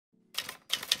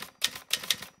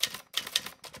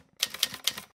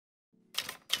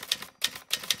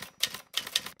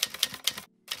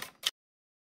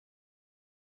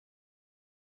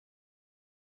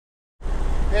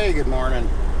Hey, good morning.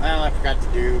 Well, I forgot to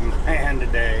do my hand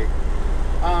today.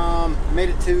 Made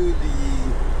it to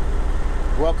the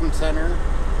Welcome Center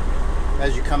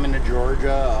as you come into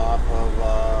Georgia off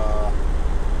of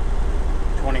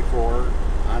 24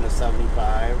 onto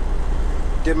 75.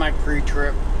 Did my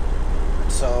pre-trip,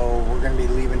 so we're going to be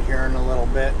leaving here in a little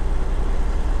bit.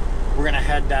 We're going to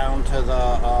head down to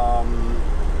the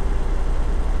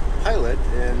Pilot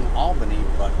in Albany,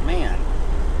 but man,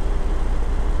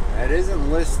 it isn't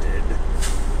listed,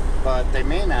 but they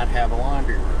may not have a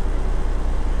laundry room,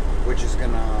 which is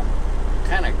gonna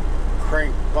kind of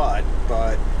crank butt,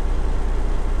 but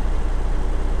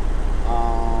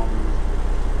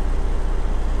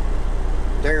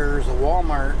there's a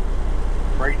Walmart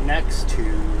right next to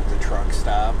the truck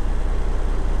stop,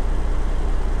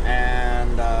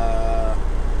 and a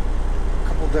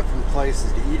couple different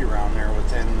places to eat around there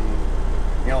within,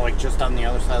 you know, like just on the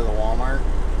other side of the Walmart.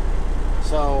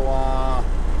 So,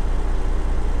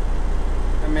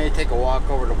 I may take a walk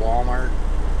over to Walmart,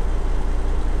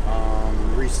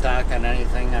 restock on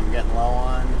anything I'm getting low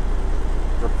on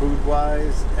for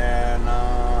food-wise, and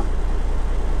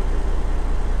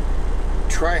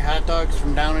try hot dogs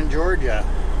from down in Georgia.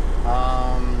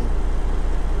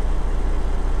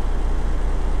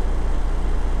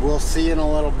 We'll see in a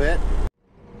little bit.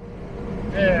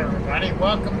 Hey everybody,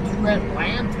 welcome to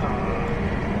Atlanta.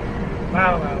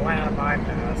 Battle of Atlanta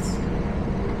bypass.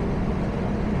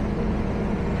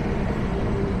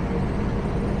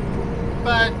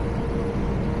 But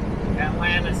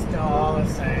Atlanta's still all the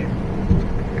same.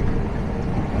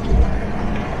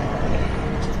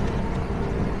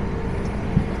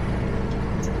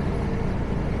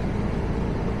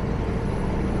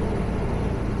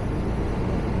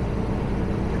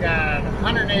 We got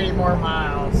 180 more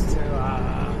miles to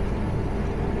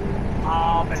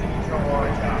Albany,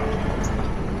 Georgia.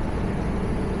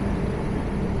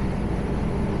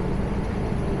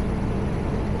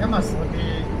 It must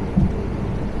be.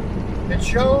 It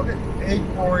showed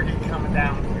 840 coming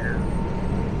down here.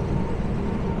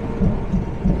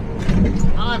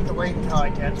 I'll have to wait until I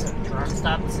get to the truck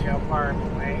stop to see how far I'm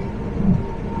away.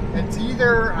 It's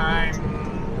either I'm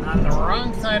on the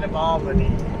wrong side of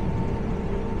Albany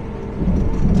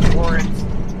or it's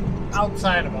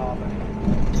outside of Albany.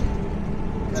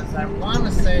 Because I want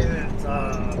to say that it's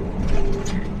a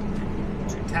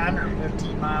 10 or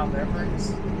 15 mile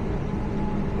difference.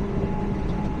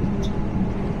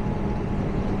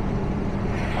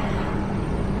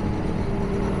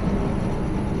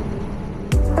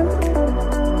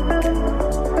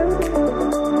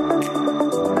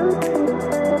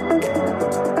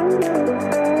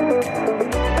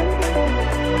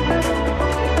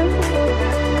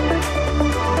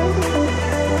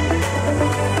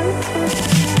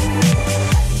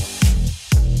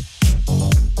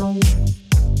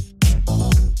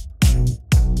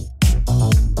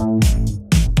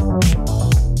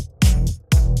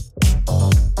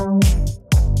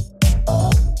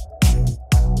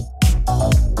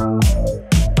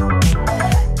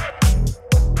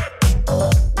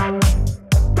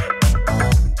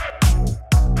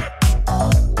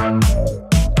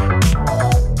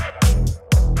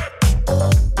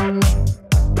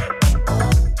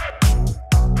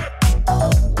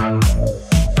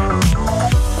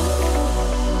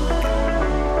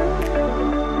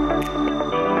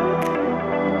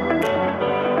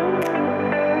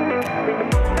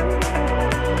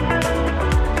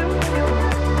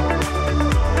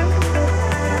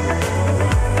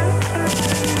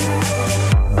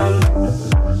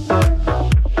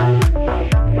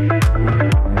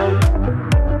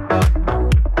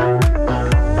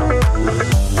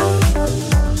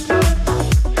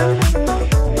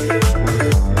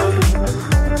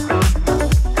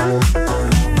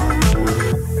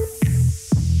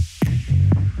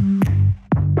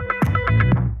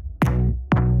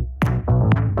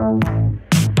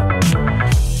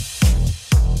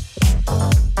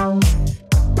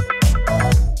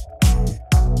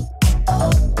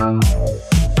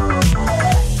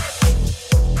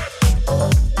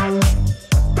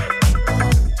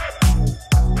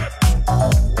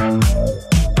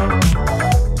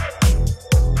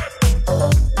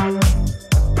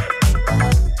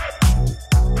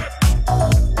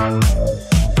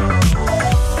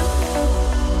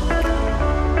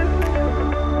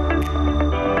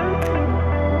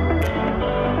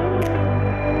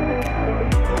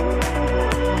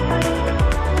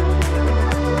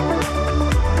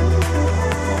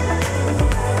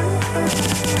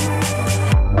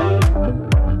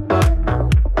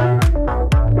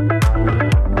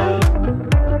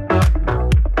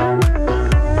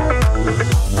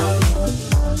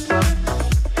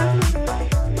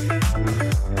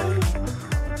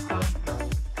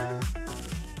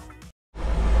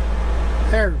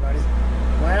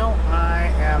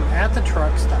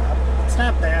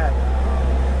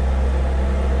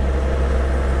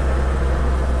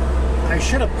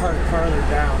 should have parked farther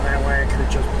down. That way I could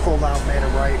have just pulled out, made a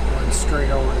right, and went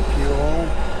straight over to Fuel.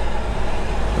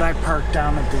 But I parked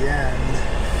down at the end.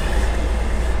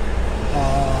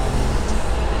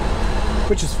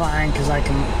 Which is fine because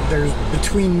there's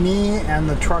between me and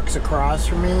the trucks across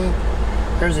from me,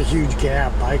 there's a huge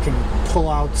gap. I can pull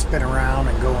out, spin around,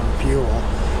 and go and fuel.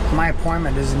 My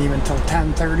appointment isn't even till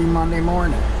 10:30 Monday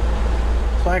morning.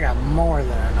 So I got more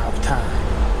than enough time.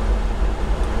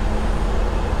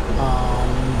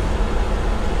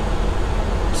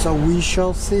 So we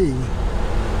shall see.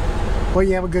 Well,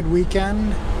 you have a good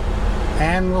weekend,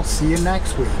 and we'll see you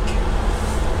next week.